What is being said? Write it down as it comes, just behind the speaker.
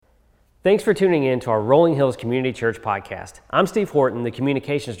Thanks for tuning in to our Rolling Hills Community Church podcast. I'm Steve Horton, the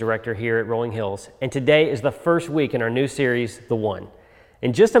Communications Director here at Rolling Hills, and today is the first week in our new series, The One.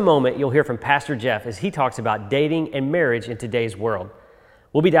 In just a moment, you'll hear from Pastor Jeff as he talks about dating and marriage in today's world.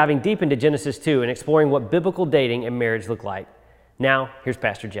 We'll be diving deep into Genesis 2 and exploring what biblical dating and marriage look like. Now, here's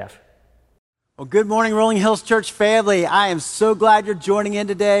Pastor Jeff. Well, good morning, Rolling Hills Church family. I am so glad you're joining in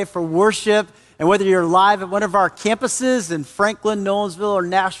today for worship, and whether you're live at one of our campuses in Franklin, Nolensville, or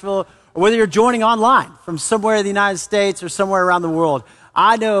Nashville, or whether you're joining online from somewhere in the United States or somewhere around the world,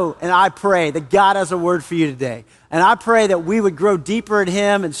 I know and I pray that God has a word for you today. And I pray that we would grow deeper in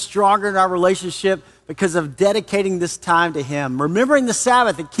Him and stronger in our relationship because of dedicating this time to Him. Remembering the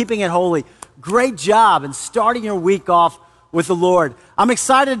Sabbath and keeping it holy. Great job in starting your week off with the Lord. I'm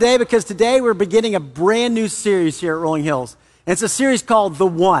excited today because today we're beginning a brand new series here at Rolling Hills. And it's a series called The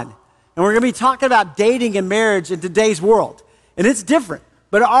One. And we're going to be talking about dating and marriage in today's world. And it's different.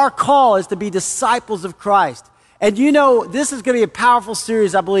 But our call is to be disciples of Christ. And you know, this is going to be a powerful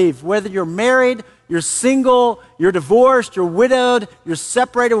series, I believe. Whether you're married, you're single, you're divorced, you're widowed, you're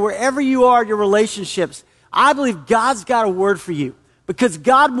separated, wherever you are in your relationships, I believe God's got a word for you. Because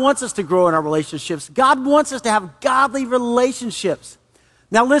God wants us to grow in our relationships. God wants us to have godly relationships.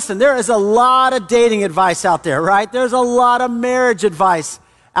 Now listen, there is a lot of dating advice out there, right? There's a lot of marriage advice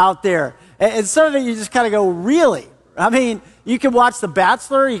out there. And some of it you just kind of go, really? I mean, you can watch The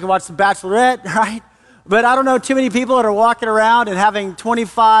Bachelor, you can watch The Bachelorette, right? But I don't know too many people that are walking around and having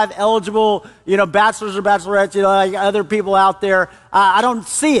 25 eligible, bachelors or bachelorettes, like other people out there. I don't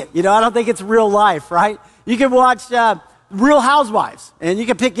see it, I don't think it's real life, right? You can watch Real Housewives, and you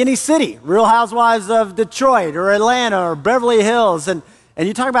can pick any city, Real Housewives of Detroit or Atlanta or Beverly Hills, and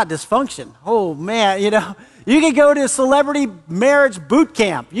you talk about dysfunction. Oh, man, you could go to Celebrity Marriage Boot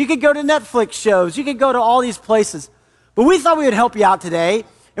Camp. You could go to Netflix shows. You could go to all these places. But we thought we would help you out today,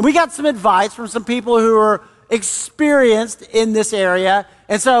 and we got some advice from some people who are experienced in this area,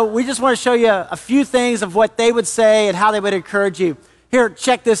 and so we just want to show you a few things of what they would say and how they would encourage you. Here,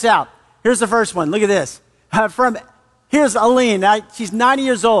 check this out. Here's the first one. Look at this. Here's Aline. Now, she's 90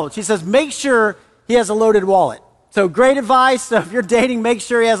 years old. She says, make sure he has a loaded wallet. So great advice. So if you're dating, make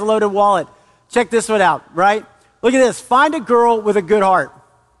sure he has a loaded wallet. Check this one out, right? Look at this. Find a girl with a good heart.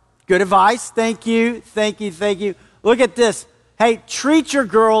 Good advice. Thank you. Thank you. Thank you. Look at this. Hey, treat your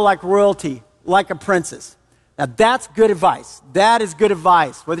girl like royalty, like a princess. Now, that's good advice. That is good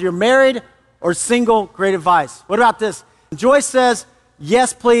advice. Whether you're married or single, great advice. What about this? Joyce says,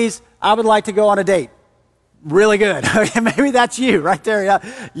 yes, please, I would like to go on a date. Really good. Okay, maybe that's you right there.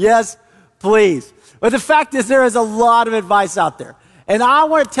 Yeah. Yes, please. But the fact is, there is a lot of advice out there. And I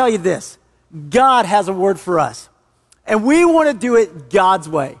want to tell you this. God has a word for us. And we want to do it God's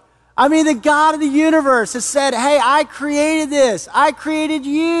way. I mean, the God of the universe has said, hey, I created this. I created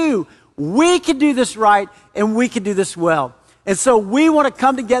you. We can do this right, and we can do this well. And so we want to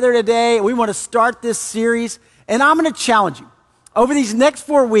come together today. We want to start this series. And I'm going to challenge you. Over these next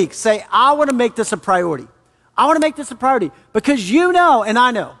 4 weeks, say, I want to make this a priority. I want to make this a priority. Because you know, and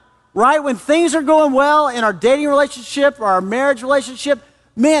I know, right? When things are going well in our dating relationship or our marriage relationship,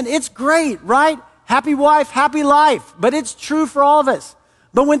 man, it's great, right? Happy wife, happy life. But it's true for all of us.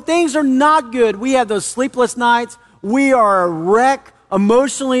 But when things are not good, we have those sleepless nights. We are a wreck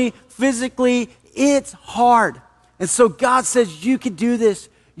emotionally, physically. It's hard. And so God says, you can do this.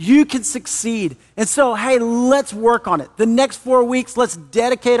 You can succeed. And so, hey, let's work on it. The next 4 weeks, let's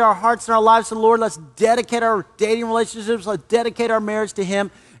dedicate our hearts and our lives to the Lord. Let's dedicate our dating relationships. Let's dedicate our marriage to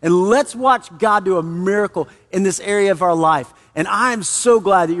Him. And let's watch God do a miracle in this area of our life. And I am so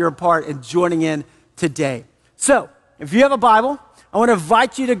glad that you're a part and joining in today. So, if you have a Bible, I want to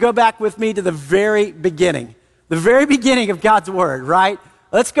invite you to go back with me to the very beginning of God's Word, right?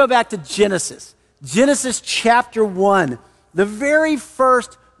 Let's go back to Genesis. Genesis chapter 1, the very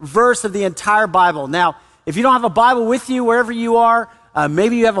first verse of the entire Bible. Now, if you don't have a Bible with you, wherever you are,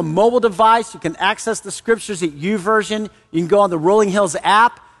 maybe you have a mobile device, you can access the scriptures at YouVersion. You can go on the Rolling Hills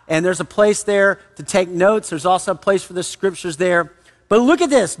app, and there's a place there to take notes. There's also a place for the scriptures there. But look at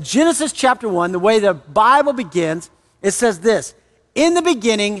this, Genesis chapter 1, the way the Bible begins, it says this, in the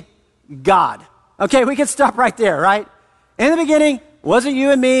beginning, God. Okay, we can stop right there, right? In the beginning, wasn't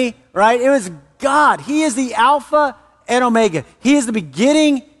you and me, right? It was God. He is the Alpha and Omega. He is the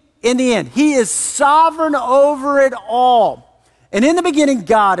beginning and the end. He is sovereign over it all. And in the beginning,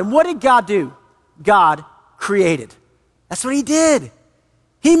 God. And what did God do? God created. That's what He did.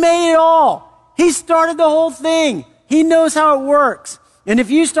 He made it all. He started the whole thing. He knows how it works. And if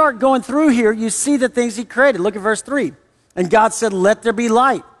you start going through here, you see the things He created. Look at verse 3. And God said, let there be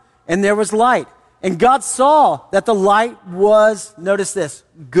light. And there was light. And God saw that the light was, notice this,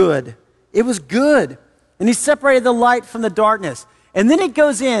 good. It was good. And he separated the light from the darkness. And then it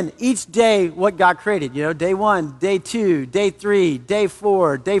goes in each day what God created. You know, day 1, day 2, day 3, day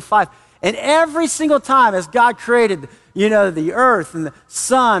 4, day 5. And every single time as God created, you know, the earth and the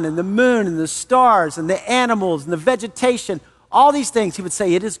sun and the moon and the stars and the animals and the vegetation, all these things, he would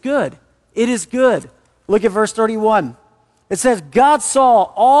say, it is good. It is good. Look at verse 31. It says, God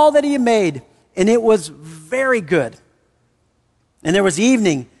saw all that he had made, and it was very good. And there was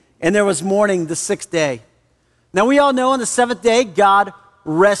evening, and there was morning the 6th day. Now, we all know on the 7th day, God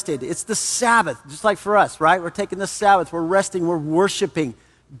rested. It's the Sabbath, just like for us, right? We're taking the Sabbath. We're resting. We're worshiping.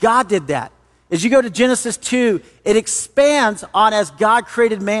 God did that. As you go to Genesis 2, it expands on as God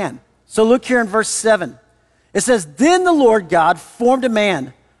created man. So look here in verse 7. It says, then the Lord God formed a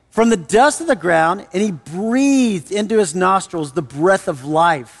man from the dust of the ground, and he breathed into his nostrils the breath of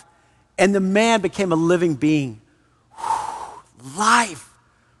life. And the man became a living being. Life.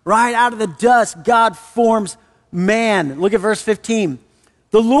 Right out of the dust, God forms man. Look at verse 15.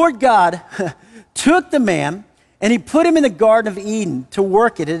 The Lord God took the man, and he put him in the Garden of Eden to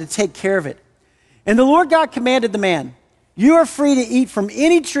work it and to take care of it. And the Lord God commanded the man, you are free to eat from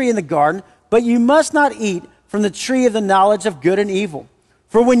any tree in the garden, but you must not eat from the tree of the knowledge of good and evil.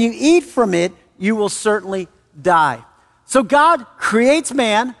 For when you eat from it, you will certainly die. So God creates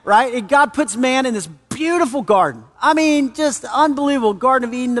man, right? And God puts man in this beautiful garden. I mean, just unbelievable. Garden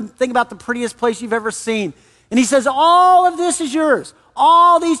of Eden, think about the prettiest place you've ever seen. And he says, all of this is yours.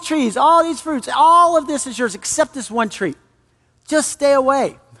 All these trees, all these fruits, all of this is yours except this one tree. Just stay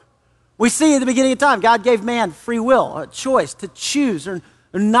away. We see at the beginning of time, God gave man free will, a choice to choose or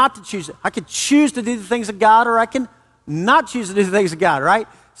not to choose. I could choose to do the things of God, or I can not choose to do the things of God, right?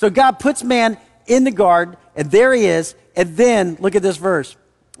 So God puts man in the garden, and there he is. And then, look at this verse,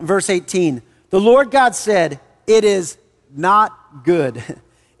 verse 18. The Lord God said, it is not good.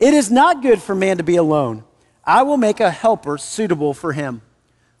 It is not good for man to be alone. I will make a helper suitable for him.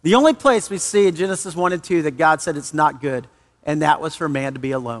 The only place we see in Genesis 1 and 2 that God said it's not good, and that was for man to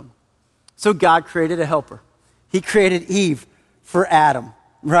be alone. So God created a helper. He created Eve for Adam,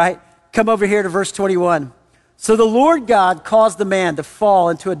 right? Come over here to verse 21. So the Lord God caused the man to fall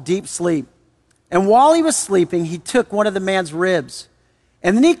into a deep sleep. And while he was sleeping, he took one of the man's ribs,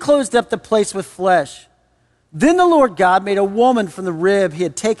 and then he closed up the place with flesh. Then the Lord God made a woman from the rib he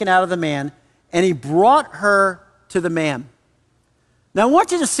had taken out of the man, and he brought her to the man. Now I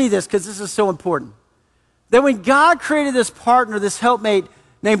want you to see this because this is so important. That when God created this partner, this helpmate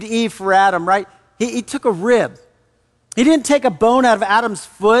named Eve for Adam, right? He took a rib. He didn't take a bone out of Adam's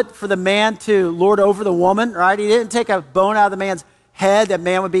foot for the man to lord over the woman, right? He didn't take a bone out of the man's head that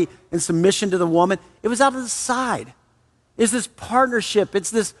man would be in submission to the woman. It was out of the side. It's this partnership.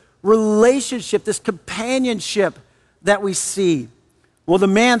 It's this relationship, this companionship that we see. Well, the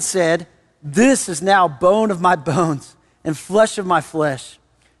man said, this is now bone of my bones and flesh of my flesh.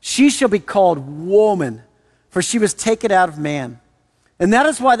 She shall be called woman, for she was taken out of man. And that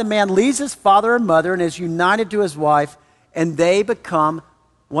is why the man leaves his father and mother and is united to his wife, and they become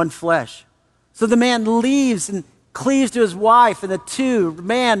one flesh. So the man leaves and cleaves to his wife, and the two, the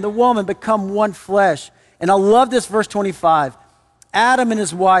man, the woman, become one flesh. And I love this verse 25. Adam and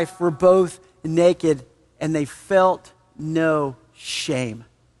his wife were both naked, and they felt no shame.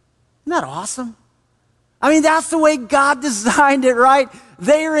 Isn't that awesome? I mean, that's the way God designed it, right?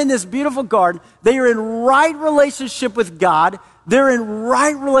 They are in this beautiful garden. They are in right relationship with God. They're in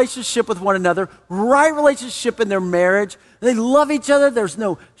right relationship with one another, right relationship in their marriage. They love each other. There's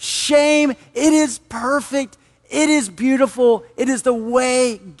no shame. It is perfect. It is beautiful. It is the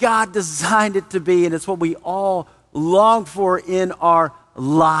way God designed it to be, and it's what we all long for in our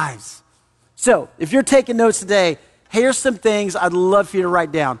lives. So, if you're taking notes today, here's some things I'd love for you to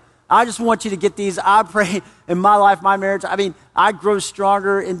write down. I just want you to get these. I pray in my life, my marriage, I grow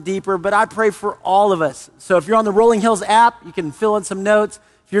stronger and deeper, but I pray for all of us. So if you're on the Rolling Hills app, you can fill in some notes.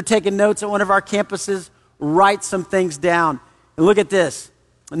 If you're taking notes at one of our campuses, write some things down. And look at this.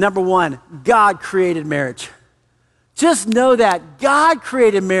 Number one, God created marriage. Just know that God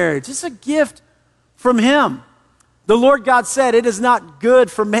created marriage. It's a gift from him. The Lord God said, it is not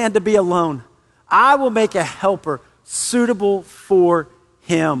good for man to be alone. I will make a helper suitable for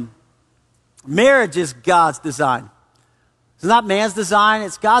him. Marriage is God's design. It's not man's design,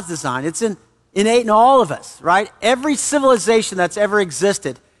 it's God's design. It's innate in all of us, right? Every civilization that's ever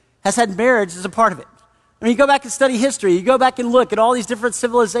existed has had marriage as a part of it. I mean, you go back and study history, you go back and look at all these different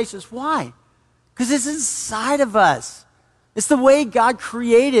civilizations. Why? Because it's inside of us. It's the way God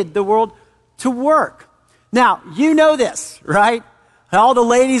created the world to work. Now, you know this, right? All the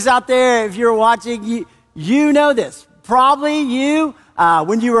ladies out there, if you're watching, you know this. Probably you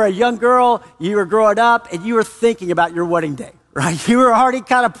when you were a young girl, you were growing up and you were thinking about your wedding day, right? You were already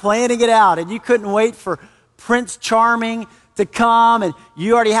kind of planning it out and you couldn't wait for Prince Charming to come, and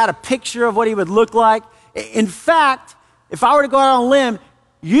you already had a picture of what he would look like. In fact, if I were to go out on a limb,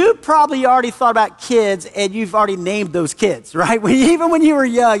 you probably already thought about kids and you've already named those kids, right? Even when you were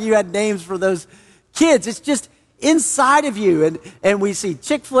young, you had names for those kids. It's just inside of you. And we see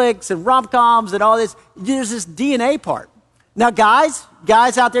chick flicks and rom-coms and all this. There's this DNA part. Now, guys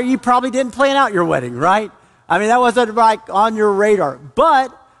out there, you probably didn't plan out your wedding, right? I mean, that wasn't like on your radar.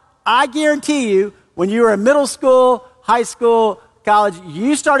 But I guarantee you, when you were in middle school, high school, college,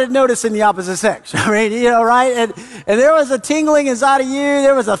 you started noticing the opposite sex. I mean, you know, right? And there was a tingling inside of you.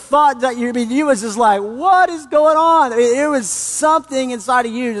 There was a thought that you was just like, what is going on? It was something inside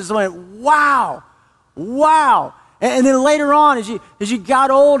of you just went, wow. And then later on, as you got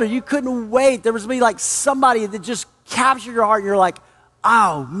older, you couldn't wait. There was like somebody that just captured your heart. And you're like,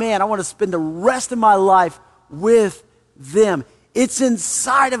 oh man, I want to spend the rest of my life with them. It's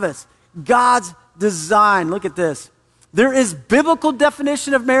inside of us. God's design. Look at this. There is biblical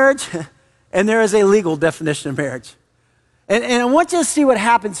definition of marriage, and there is a legal definition of marriage. And I want you to see what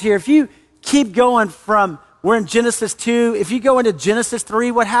happens here. If you keep going we're in Genesis 2, if you go into Genesis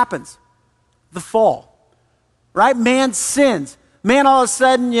 3, what happens? The fall, right? Man sins. Man all of a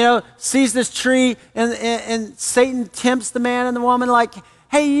sudden, sees this tree, and Satan tempts the man and the woman like,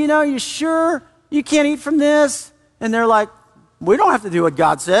 hey, you sure you can't eat from this? And they're like, we don't have to do what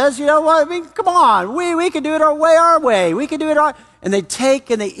God says. You know what? I mean, come on. We can do it our way. We can do it and they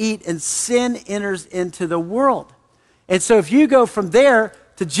take and they eat, and sin enters into the world. And so if you go from there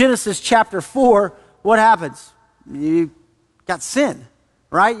to Genesis chapter 4, what happens? You got sin,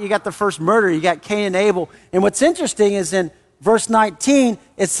 right? You got the first murder. You got Cain and Abel. And what's interesting is in verse 19,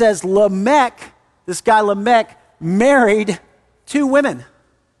 it says this guy Lamech, married 2 women.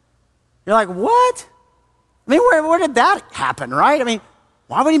 You're like, what? I mean, where did that happen, right? I mean,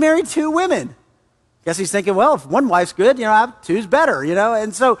 why would he marry 2 women? Guess he's thinking, well, if one wife's good, have 2's better,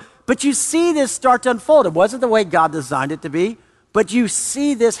 And so, but you see this start to unfold. It wasn't the way God designed it to be, but you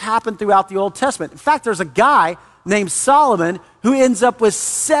see this happen throughout the Old Testament. In fact, there's a guy named Solomon who ends up with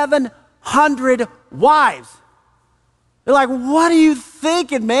 700 wives. They're like, what are you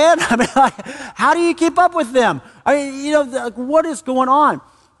thinking, man? I mean, how do you keep up with them? I mean, what is going on?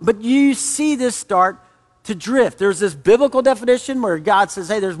 But you see this start to drift. There's this biblical definition where God says,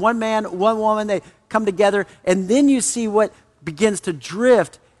 hey, there's one man, one woman, they come together, and then you see what begins to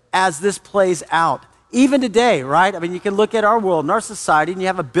drift as this plays out. Even today, right? I mean, you can look at our world and our society, and you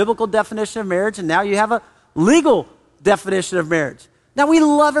have a biblical definition of marriage, and now you have a legal definition of marriage. Now, we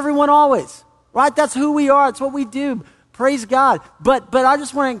love everyone always, right? That's who we are. It's what we do. Praise God. But I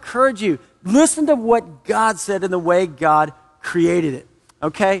just want to encourage you, listen to what God said and the way God created it,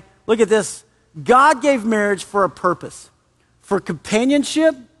 okay? Look at this. God gave marriage for a purpose. For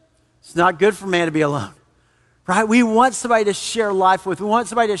companionship, it's not good for man to be alone, right? We want somebody to share life with. We want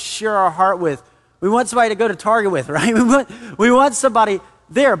somebody to share our heart with. We want somebody to go to Target with, right? We want somebody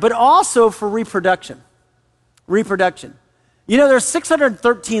there, but also for reproduction. Reproduction. There's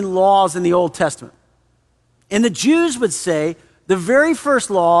 613 laws in the Old Testament. And the Jews would say the very first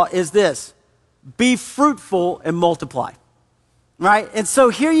law is this: be fruitful and multiply. Right? And so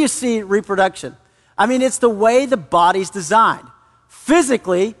here you see reproduction. I mean, it's the way the body's designed.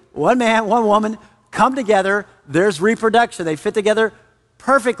 Physically, one man, one woman come together, there's reproduction. They fit together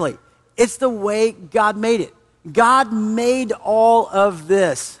perfectly. It's the way God made it. God made all of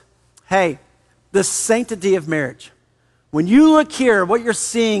this. Hey, the sanctity of marriage. When you look here, what you're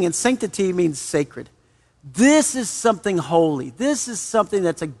seeing, and sanctity means sacred. This is something holy. This is something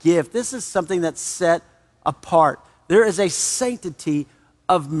that's a gift. This is something that's set apart. There is a sanctity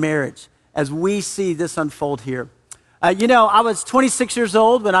of marriage as we see this unfold here. I was 26 years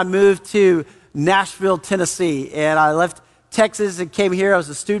old when I moved to Nashville, Tennessee, and I left Texas and came here. I was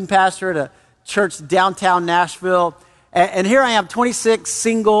a student pastor at a church downtown Nashville, and here I am, 26,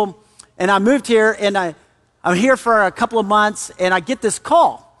 single, and I moved here, and I'm here for a couple of months, and I get this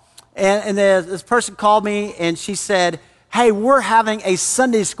call, and this person called me, and she said, hey, we're having a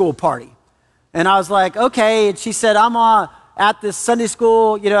Sunday school party. And I was like, okay. And she said, I'm at this Sunday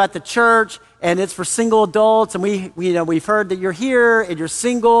school, at the church, and it's for single adults. And we've heard that you're here and you're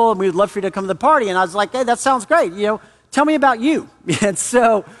single, and we'd love for you to come to the party. And I was like, hey, that sounds great. Tell me about you. And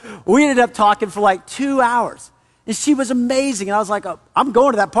so we ended up talking for like 2 hours. And she was amazing. And I was like, oh, I'm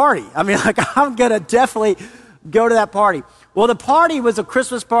going to that party. I mean, I'm going to definitely go to that party. Well, the party was a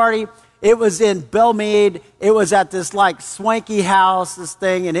Christmas party. It was in Belmead. It was at this swanky house, this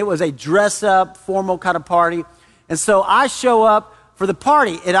thing, and it was a dress-up, formal kind of party. And so I show up for the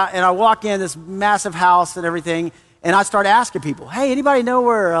party. And I walk in this massive house and everything, and I start asking people, hey, anybody know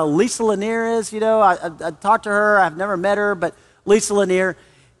where Lisa Lanier is? I talked to her. I've never met her, but Lisa Lanier.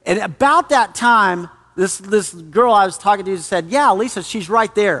 And about that time, this girl I was talking to said, yeah, Lisa, she's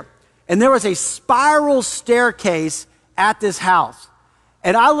right there. And there was a spiral staircase at this house.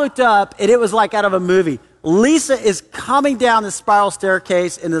 And I looked up, and it was like out of a movie. Lisa is coming down the spiral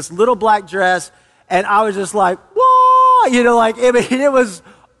staircase in this little black dress, and I was just like, whoa! It was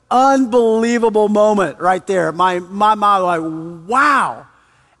unbelievable moment right there. My mind was like, wow.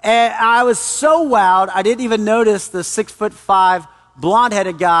 And I was so wowed, I didn't even notice the 6'5"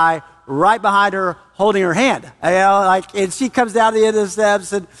 blonde-headed guy right behind her holding her hand. And she comes down the end of the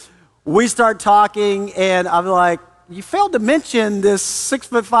steps, and we start talking, and I'm like, you failed to mention this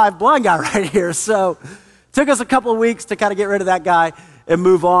 6'5" blonde guy right here. So it took us a couple of weeks to kind of get rid of that guy and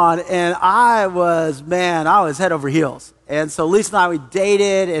move on. And I was head over heels. And so Lisa and I, we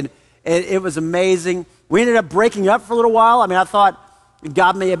dated, and it was amazing. We ended up breaking up for a little while. I thought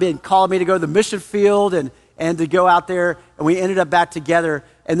God may have been calling me to go to the mission field and to go out there, and we ended up back together.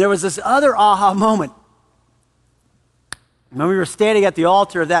 And there was this other aha moment. When we were standing at the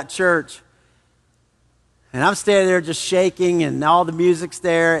altar of that church, and I'm standing there just shaking, and all the music's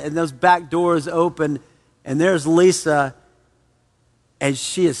there, and those back doors open, and there's Lisa, and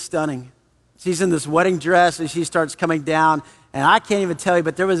she is stunning. She's in this wedding dress, and she starts coming down, and I can't even tell you,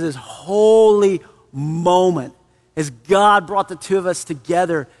 but there was this holy moment as God brought the two of us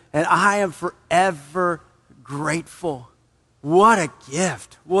together, and I am forever grateful. What a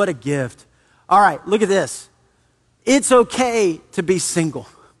gift. What a gift. All right, look at this. It's okay to be single.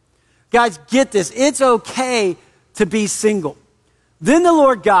 Guys, get this. It's okay to be single. Then the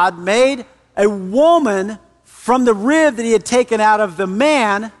Lord God made a woman from the rib that he had taken out of the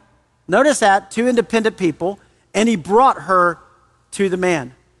man. Notice that, two independent people, and he brought her to the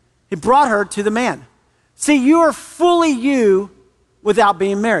man. He brought her to the man. See, you are fully you without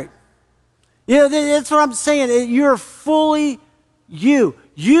being married. That's what I'm saying. You're fully you.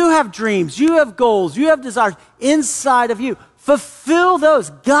 You have dreams. You have goals. You have desires inside of you. Fulfill those.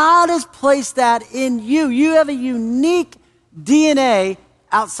 God has placed that in you. You have a unique DNA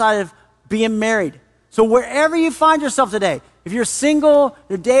outside of being married. So wherever you find yourself today, if you're single,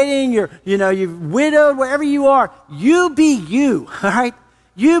 you're dating, you're widowed, wherever you are, you be you, all right?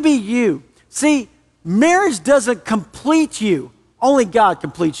 You be you. See, marriage doesn't complete you. Only God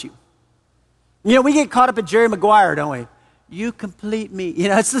completes you. We get caught up in Jerry Maguire, don't we? You complete me.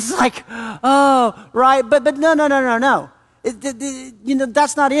 It's just like, oh, right? But no.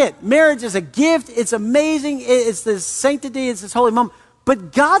 That's not it. Marriage is a gift. It's amazing. It's this sanctity. It's this holy moment.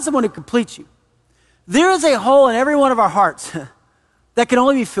 But God's the one who completes you. There is a hole in every one of our hearts that can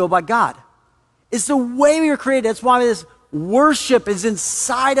only be filled by God. It's the way we were created. That's why this worship is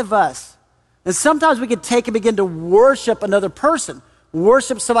inside of us. And sometimes we can take and begin to worship another person,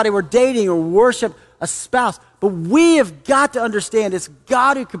 worship somebody we're dating, or worship a spouse. But we have got to understand it's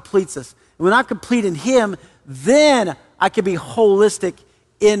God who completes us. And when I'm complete in him, then I can be holistic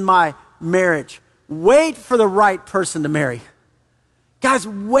in my marriage. Wait for the right person to marry. Guys,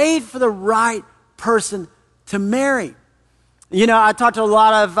 wait for the right person to marry. I talk to a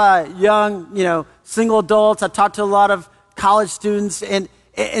lot of young, single adults. I talk to a lot of college students, and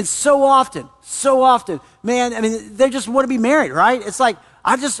so often, man, they just want to be married, right? It's like,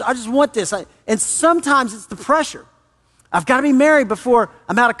 I just want this. And sometimes it's the pressure. I've got to be married before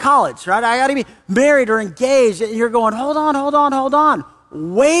I'm out of college, right? I got to be married or engaged. And you're going, hold on.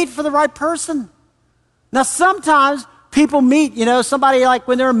 Wait for the right person. Now, sometimes people meet, somebody like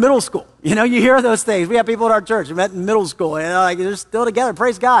when they're in middle school. You hear those things. We have people at our church who met in middle school, they're still together,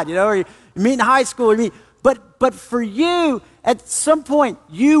 praise God, or you meet in high school, but for you, at some point,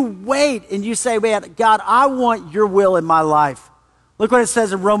 you wait and you say, man, God, I want your will in my life. Look what it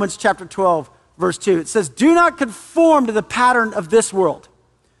says in Romans chapter 12, verse 2. It says, do not conform to the pattern of this world.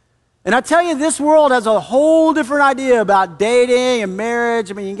 And I tell you, this world has a whole different idea about dating and marriage.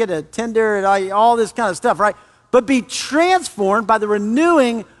 You can get a Tinder and all this kind of stuff, right? But be transformed by the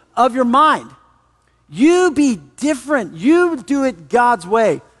renewing of your mind. You be different. You do it God's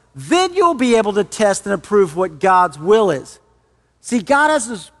way. Then you'll be able to test and approve what God's will is. See, God has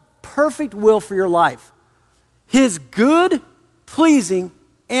this perfect will for your life. His good, pleasing,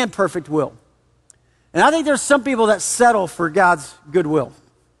 and perfect will. And I think there's some people that settle for God's good will.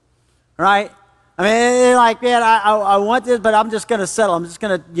 Right? They're like, man, I want this, but I'm just going to settle. I'm just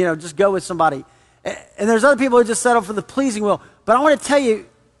going to, just go with somebody. And there's other people who just settle for the pleasing will. But I want to tell you,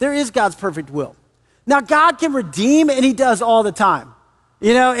 there is God's perfect will. Now, God can redeem, and he does all the time.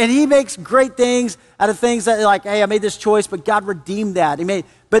 and he makes great things out of things that like, hey, I made this choice, but God redeemed that.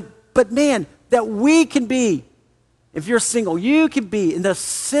 But man, that we can be, if you're single, you can be in the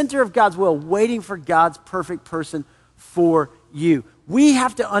center of God's will, waiting for God's perfect person for you. We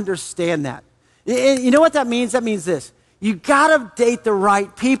have to understand that. And you know what that means? That means this. You gotta date the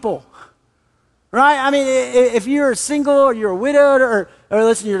right people, right? I mean, if you're single or you're widowed or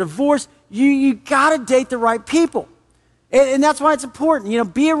listen, you're divorced, you gotta date the right people. And that's why it's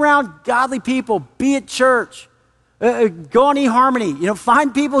important. Be around godly people. Be at church. Go on eHarmony.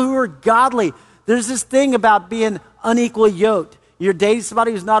 Find people who are godly. There's this thing about being unequally yoked. You're dating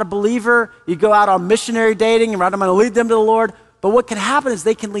somebody who's not a believer. You go out on missionary dating, and right, I'm going to lead them to the Lord. But what can happen is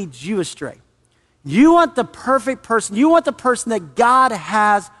they can lead you astray. You want the perfect person. You want the person that God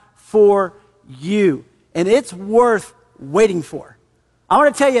has for you. And it's worth waiting for. I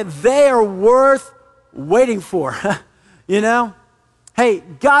want to tell you, they are worth waiting for. Hey,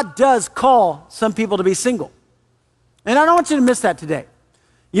 God does call some people to be single. And I don't want you to miss that today.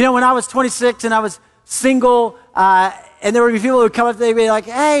 When I was 26 and I was single, and there would be people who would come up, they'd be like,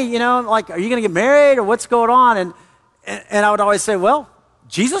 hey, are you going to get married or what's going on? And I would always say, well,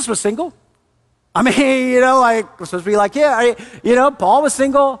 Jesus was single. I mean, we're supposed to be like, yeah, Paul was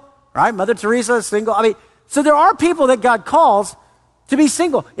single, right? Mother Teresa is single. I mean, so there are people that God calls to be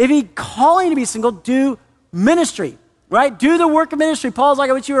single. If He's calling you to be single, do ministry, right? Do the work of ministry. Paul's like,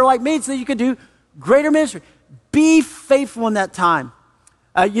 I wish you were like me so that you could do greater ministry. Be faithful in that time.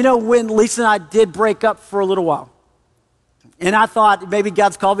 When Lisa and I did break up for a little while, and I thought maybe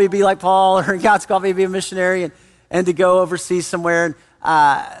God's called me to be like Paul, or God's called me to be a missionary and to go overseas somewhere.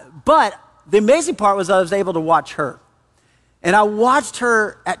 But the amazing part was I was able to watch her. And I watched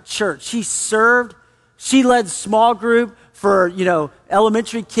her at church. She served. She led small group for,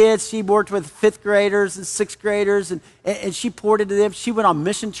 elementary kids. She worked with 5th graders and 6th graders, and she poured into them. She went on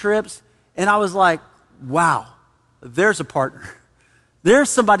mission trips. And I was like, wow, there's a partner. There's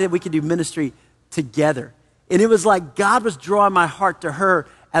somebody that we can do ministry together. And it was like God was drawing my heart to her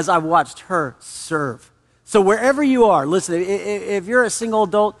as I watched her serve. So wherever you are, listen, if you're a single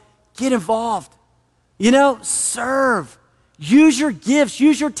adult, get involved. Serve. Use your gifts,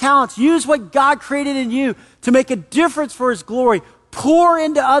 use your talents, use what God created in you to make a difference for His glory. Pour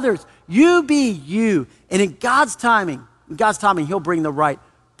into others. You be you. And in God's timing, He'll bring the right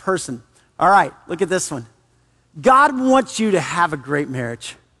person. All right, look at this one. God wants you to have a great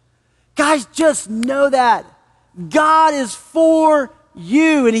marriage. Guys, just know that. God is for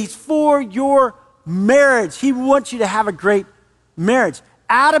you, and He's for your marriage. He wants you to have a great marriage.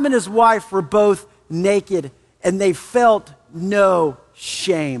 Adam and his wife were both naked, and they felt no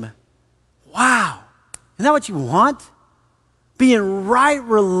shame. Wow. Isn't that what you want? Be in right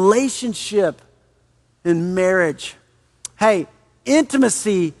relationship in marriage. Hey,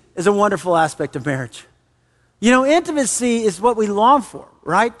 intimacy is a wonderful aspect of marriage. Intimacy is what we long for,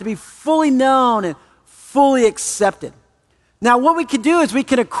 right? To be fully known and fully accepted. Now, what we can do is we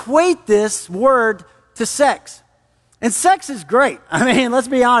can equate this word to sex. And sex is great. I mean, let's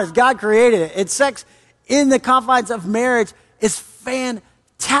be honest. God created it. And sex in the confines of marriage is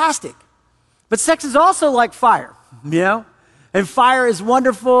fantastic. But sex is also like fire, And fire is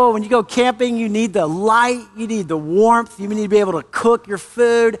wonderful. When you go camping, you need the light. You need the warmth. You need to be able to cook your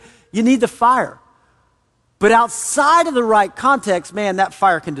food. You need the fire. But outside of the right context, man, that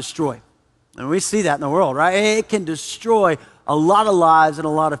fire can destroy. And we see that in the world, right? It can destroy a lot of lives and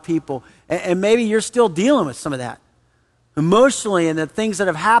a lot of people. And maybe you're still dealing with some of that emotionally and the things that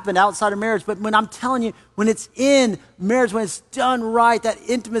have happened outside of marriage. But when I'm telling you, when it's in marriage, when it's done right, that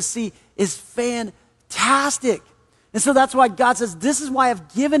intimacy is fantastic. And so that's why God says, this is why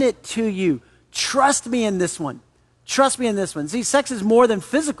I've given it to you. Trust me in this one. Trust me in this one. See, sex is more than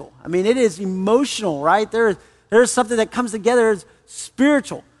physical. I mean, it is emotional, right? There's something that comes together as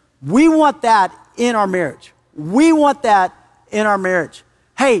spiritual. We want that in our marriage. We want that in our marriage.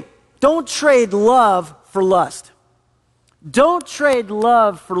 Hey, don't trade love for lust. Don't trade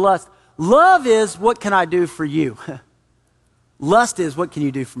love for lust. Love is, what can I do for you? Lust is, what can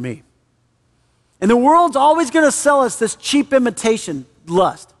you do for me? And the world's always going to sell us this cheap imitation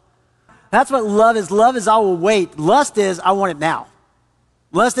lust. That's what love is. Love is, I will wait. Lust is, I want it now.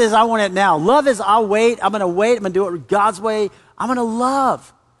 Lust is, I want it now. Love is, I'll wait. I'm going to wait. I'm going to do it God's way. I'm going to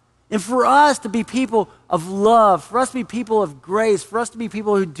love. And for us to be people of love, for us to be people of grace, for us to be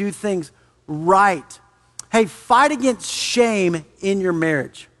people who do things right. Hey, fight against shame in your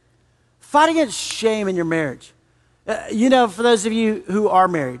marriage. Fight against shame in your marriage. For those of you who are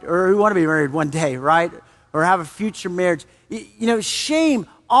married or who want to be married one day, right? Or have a future marriage, shame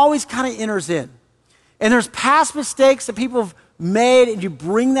always kind of enters in. And there's past mistakes that people have made and you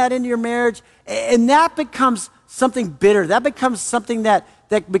bring that into your marriage, and that becomes something bitter. That becomes something that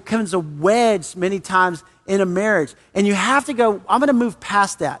becomes a wedge many times in a marriage. And you have to go, I'm going to move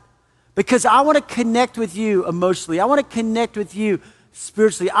past that because I want to connect with you emotionally. I want to connect with you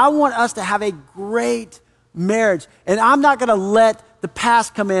spiritually. I want us to have a great marriage. And I'm not going to let the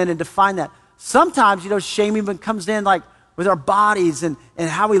past come in and define that. Sometimes, shame even comes in like with our bodies and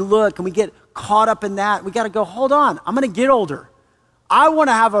how we look, and we get caught up in that. We got to go, hold on, I'm going to get older. I want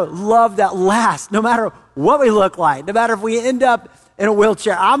to have a love that lasts no matter what we look like, no matter if we end up in a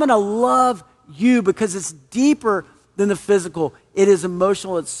wheelchair. I'm going to love you because it's deeper than the physical. It is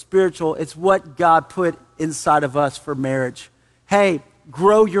emotional, it's spiritual. It's what God put inside of us for marriage. Hey,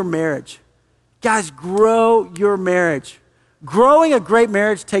 grow your marriage. Guys, grow your marriage. Growing a great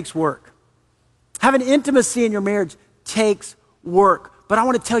marriage takes work. Having intimacy in your marriage takes work. But I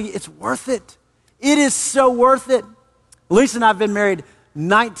want to tell you, it's worth it. It is so worth it. Lisa and I have been married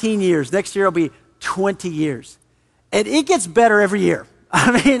 19 years. Next year will be 20 years. And it gets better every year.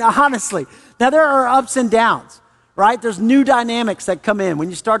 I mean, honestly. Now, there are ups and downs, right? There's new dynamics that come in. When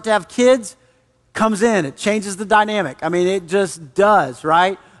you start to have kids, comes in. It changes the dynamic. I mean, it just does,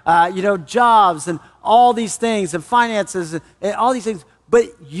 right? Jobs and all these things and finances and all these things. But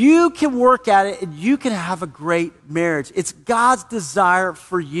you can work at it and you can have a great marriage. It's God's desire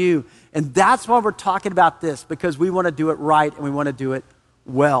for you. And that's why we're talking about this, because we want to do it right and we want to do it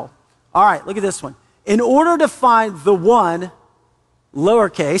well. All right, look at this one. In order to find the one,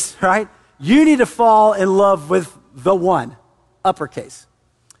 lowercase, right, you need to fall in love with the one, uppercase.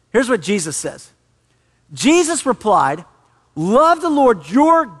 Here's what Jesus says. Jesus replied, love the Lord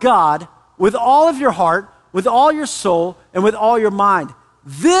your God with all of your heart, with all your soul, and with all your mind.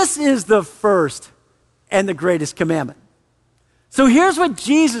 This is the first and the greatest commandment. So here's what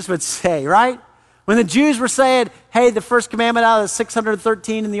Jesus would say, right? When the Jews were saying, hey, the first commandment out of the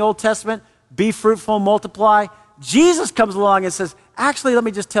 613 in the Old Testament, be fruitful and multiply, Jesus comes along and says, actually, let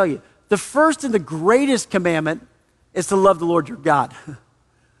me just tell you, the first and the greatest commandment is to love the Lord your God.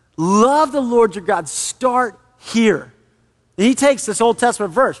 Love the Lord your God. Start here. And he takes this Old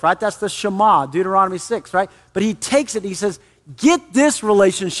Testament verse, right? That's the Shema, Deuteronomy 6, right? But he takes it and he says, get this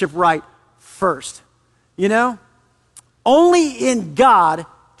relationship right first. Only in God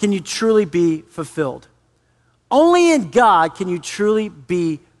can you truly be fulfilled. Only in God can you truly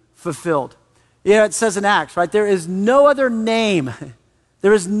be fulfilled. It says in Acts, right? There is no other name.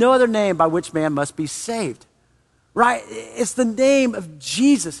 There is no other name by which man must be saved. Right? It's the name of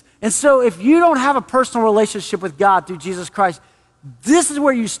Jesus. And so if you don't have a personal relationship with God through Jesus Christ, this is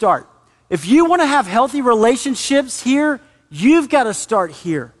where you start. If you want to have healthy relationships here, you've got to start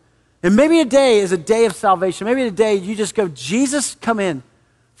here. And maybe today is a day of salvation. Maybe today you just go, Jesus, come in.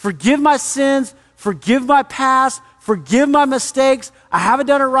 Forgive my sins. Forgive my past. Forgive my mistakes. I haven't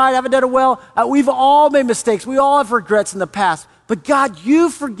done it right. I haven't done it well. We've all made mistakes. We all have regrets in the past. But God, you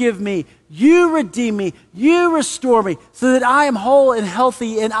forgive me. You redeem me. You restore me so that I am whole and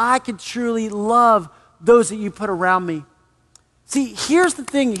healthy and I can truly love those that you put around me. See, here's the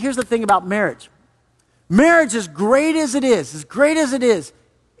thing about marriage. Marriage, as great as it is,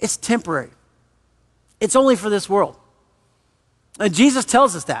 it's temporary. It's only for this world. And Jesus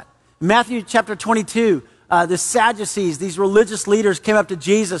tells us that. In Matthew chapter 22, the Sadducees, these religious leaders came up to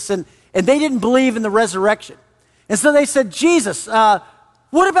Jesus and they didn't believe in the resurrection. And so they said, Jesus,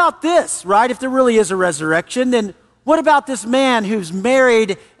 what about this, right? If there really is a resurrection, then what about this man who's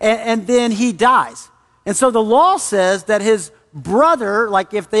married and then he dies? And so the law says that his brother,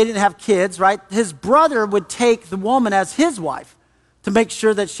 like if they didn't have kids, right, his brother would take the woman as his wife to make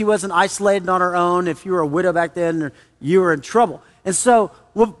sure that she wasn't isolated on her own. If you were a widow back then, or you were in trouble. And so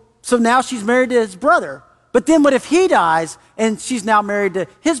now she's married to his brother. But then what if he dies and she's now married to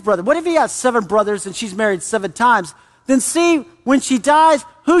his brother? What if he has 7 brothers and she's married 7 times? Then see, when she dies,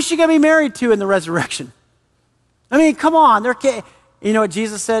 who's she going to be married to in the resurrection? I mean, come on. You know what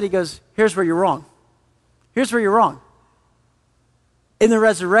Jesus said? He goes, here's where you're wrong. Here's where you're wrong. In the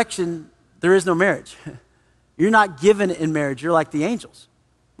resurrection, there is no marriage. You're not given in marriage. You're like the angels,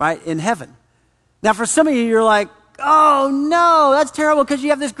 right, in heaven. Now, for some of you, you're like, oh, no, that's terrible because you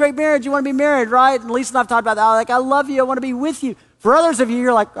have this great marriage. You want to be married, right? And Lisa and I have talked about that. Like, I love you. I want to be with you. For others of you,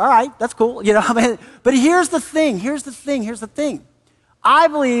 you're like, all right, that's cool. But here's the thing. I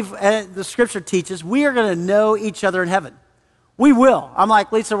believe, and the scripture teaches, we are going to know each other in heaven. We will. I'm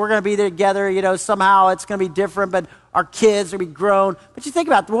like, Lisa, we're going to be there together. Somehow it's going to be different, but our kids are going to be grown. But you think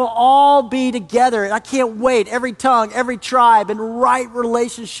about it, we'll all be together. And I can't wait. Every tongue, every tribe, in right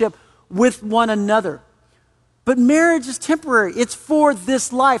relationship with one another. But marriage is temporary. It's for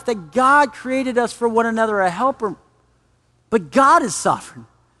this life that God created us for one another, a helper. But God is sovereign.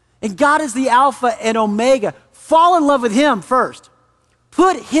 And God is the Alpha and Omega. Fall in love with him first.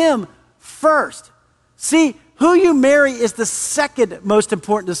 Put him first. See, who you marry is the second most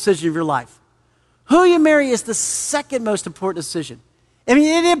important decision of your life. Who you marry is the second most important decision. I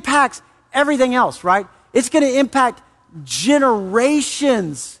mean, it impacts everything else, right? It's going to impact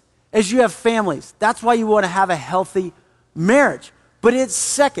generations as you have families. That's why you want to have a healthy marriage. But it's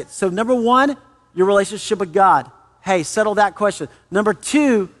second. So number one, your relationship with God. Hey, settle that question. Number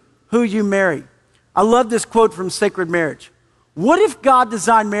two, who you marry. I love this quote from Sacred Marriage. What if God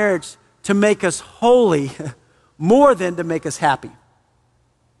designed marriage to make us holy more than to make us happy?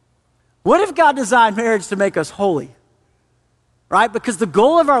 What if God designed marriage to make us holy? Right? Because the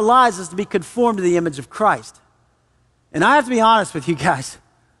goal of our lives is to be conformed to the image of Christ. And I have to be honest with you guys.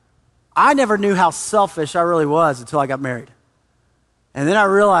 I never knew how selfish I really was until I got married. And then I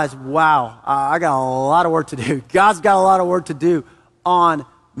realized, wow, I got a lot of work to do. God's got a lot of work to do on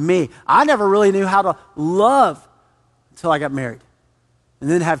me. I never really knew how to love until I got married and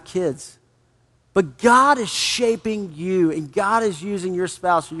then have kids. But God is shaping you, and God is using your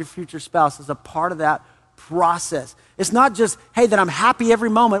spouse or your future spouse as a part of that process. It's not just, hey, that I'm happy every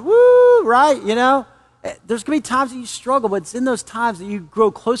moment, woo, right? You know, there's going to be times that you struggle, but it's in those times that you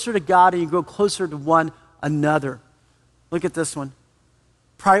grow closer to God and you grow closer to one another. Look at this one.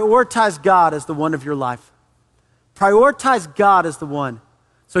 Prioritize God as the one of your life. Prioritize God as the one.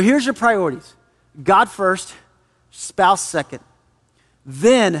 So here's your priorities. God first, spouse second,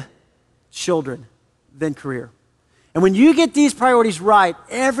 then children, then career. And when you get these priorities right,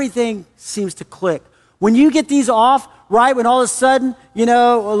 everything seems to click. When you get these off, right, when all of a sudden, you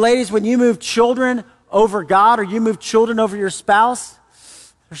know, ladies, when you move children over God or you move children over your spouse,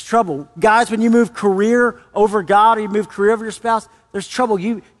 there's trouble. Guys, when you move career over God or you move career over your spouse, there's trouble.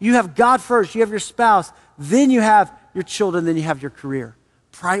 You have God first, you have your spouse, then you have your children, then you have your career.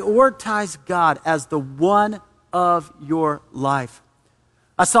 Prioritize God as the one of your life.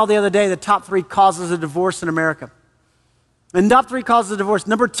 I saw the other day the top 3 causes of divorce in America. And top 3 causes of divorce.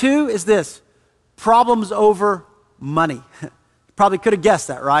 Number 2 is this: problems over money. You probably could have guessed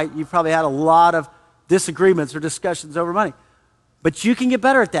that, right? You've probably had a lot of disagreements or discussions over money. But you can get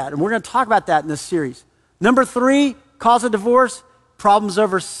better at that, and we're going to talk about that in this series. Number 3 cause of divorce: problems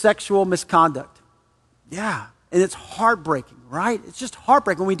over sexual misconduct. Yeah, and it's heartbreaking, right? It's just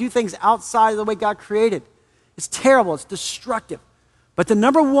heartbreaking when we do things outside of the way God created. It's terrible, it's destructive. But the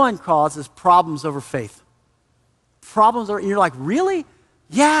number 1 cause is problems over faith. Problems over, and you're like, really?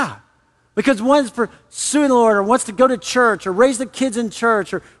 Yeah. Because one is pursuing the Lord or wants to go to church or raise the kids in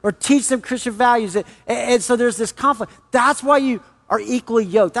church or teach them Christian values. And so there's this conflict. That's why you are equally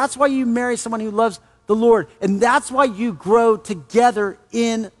yoked. That's why you marry someone who loves the Lord. And that's why you grow together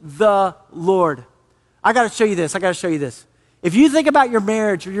in the Lord. I got to show you this. If you think about your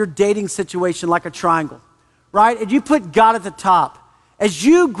marriage or your dating situation like a triangle, right? And you put God at the top, as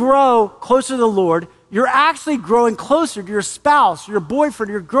you grow closer to the Lord, you're actually growing closer to your spouse, your boyfriend,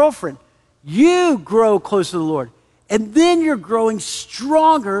 your girlfriend. You grow closer to the Lord. And then you're growing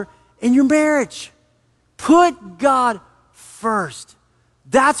stronger in your marriage. Put God first.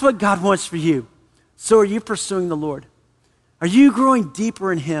 That's what God wants for you. So are you pursuing the Lord? Are you growing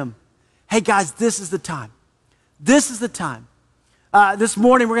deeper in Him? Hey guys, this is the time. This is the time. This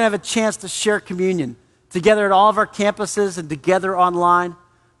morning we're going to have a chance to share communion together at all of our campuses and together online.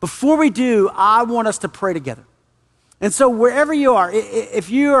 Before we do, I want us to pray together. And so wherever you are, if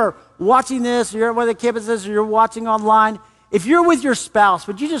you are watching this, or you're at one of the campuses, or you're watching online, if you're with your spouse,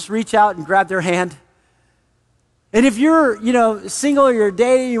 would you just reach out and grab their hand? And if you're, single or you're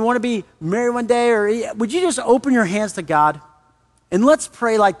dating, you want to be married one day, or would you just open your hands to God? And let's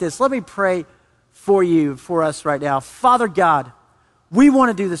pray like this. Let me pray for us right now. Father God, we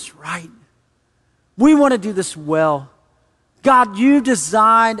want to do this right. We want to do this well. God, you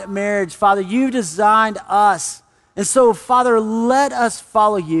designed marriage. Father, you designed us. And so, Father, let us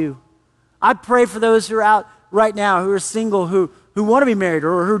follow you. I pray for those who are out right now, who are single, who want to be married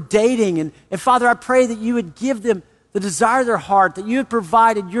or who are dating. And Father, I pray that you would give them the desire of their heart, that you had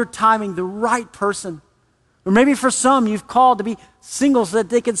provided your timing, the right person. Or maybe for some, you've called to be single so that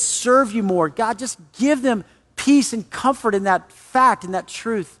they can serve you more. God, just give them peace and comfort in that fact, in that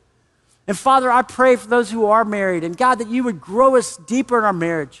truth. And Father, I pray for those who are married, and God, that you would grow us deeper in our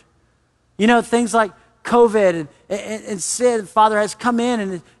marriage. Things like COVID and sin, Father, has come in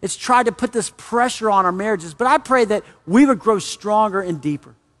and it's tried to put this pressure on our marriages. But I pray that we would grow stronger and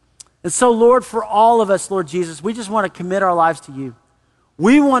deeper. And so, Lord, for all of us, Lord Jesus, we just want to commit our lives to you.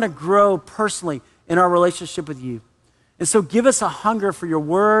 We want to grow personally in our relationship with you. And so give us a hunger for your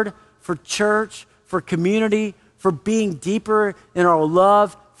word, for church, for community, for being deeper in our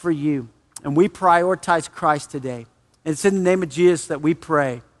love for you. And we prioritize Christ today. And it's in the name of Jesus that we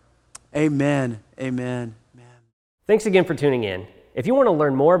pray. Amen. Amen. Amen. Thanks again for tuning in. If you want to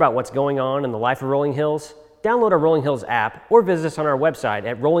learn more about what's going on in the life of Rolling Hills, download our Rolling Hills app or visit us on our website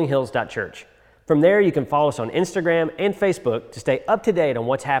at rollinghills.church. From there, you can follow us on Instagram and Facebook to stay up to date on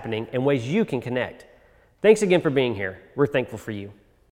what's happening and ways you can connect. Thanks again for being here. We're thankful for you.